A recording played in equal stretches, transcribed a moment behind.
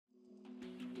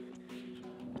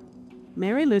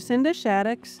Mary Lucinda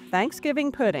Shattuck's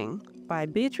Thanksgiving Pudding by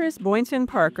Beatrice Boynton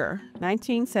Parker,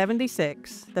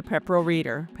 1976, The Pepperell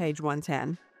Reader, page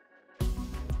 110.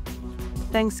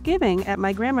 Thanksgiving at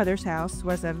my grandmother's house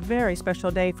was a very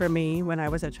special day for me when I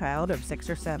was a child of 6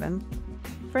 or 7.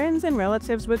 Friends and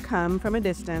relatives would come from a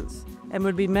distance and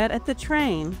would be met at the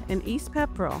train in East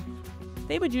Pepperell.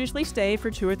 They would usually stay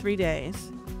for 2 or 3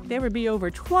 days. There would be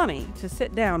over 20 to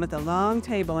sit down at the long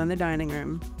table in the dining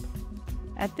room.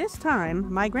 At this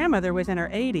time, my grandmother was in her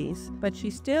 80s, but she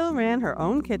still ran her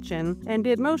own kitchen and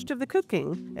did most of the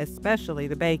cooking, especially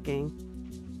the baking.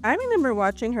 I remember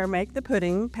watching her make the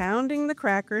pudding, pounding the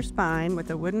crackers fine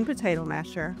with a wooden potato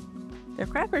masher. The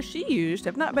crackers she used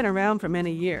have not been around for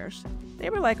many years. They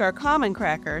were like our common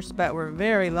crackers, but were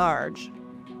very large.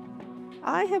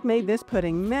 I have made this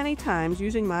pudding many times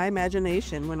using my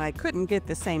imagination when I couldn't get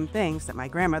the same things that my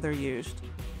grandmother used.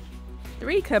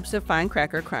 3 cups of fine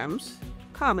cracker crumbs,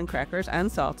 common crackers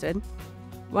unsalted,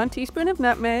 1 teaspoon of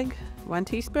nutmeg, 1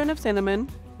 teaspoon of cinnamon,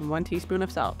 and 1 teaspoon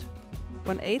of salt,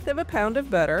 1/8 of a pound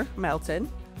of butter melted,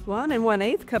 1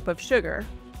 1/8 cup of sugar.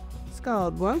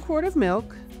 Scald 1 quart of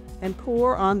milk and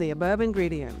pour on the above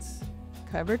ingredients.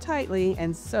 Cover tightly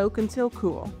and soak until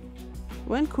cool.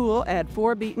 When cool, add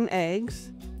 4 beaten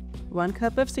eggs, 1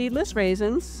 cup of seedless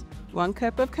raisins, 1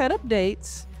 cup of cut up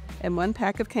dates, and 1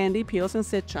 pack of candied peels and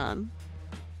citron.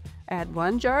 Add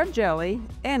 1 jar of jelly.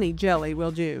 Any jelly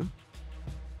will do.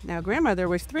 Now, grandmother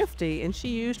was thrifty and she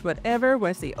used whatever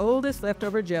was the oldest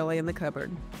leftover jelly in the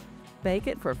cupboard. Bake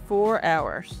it for 4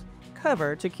 hours.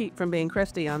 Cover to keep from being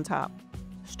crusty on top.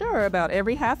 Stir about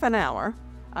every half an hour.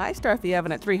 I start the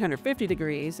oven at 350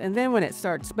 degrees, and then when it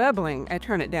starts bubbling, I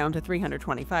turn it down to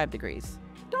 325 degrees.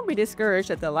 Don't be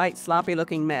discouraged at the light,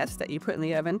 sloppy-looking mess that you put in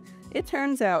the oven. It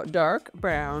turns out dark,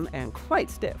 brown, and quite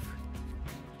stiff.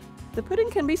 The pudding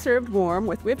can be served warm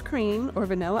with whipped cream or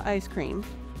vanilla ice cream,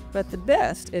 but the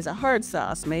best is a hard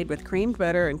sauce made with creamed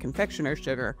butter and confectioner's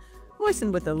sugar,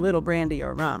 moistened with a little brandy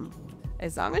or rum.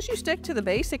 As long as you stick to the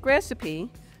basic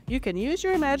recipe, you can use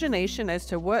your imagination as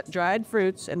to what dried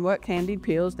fruits and what candied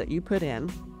peels that you put in.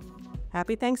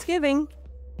 Happy Thanksgiving!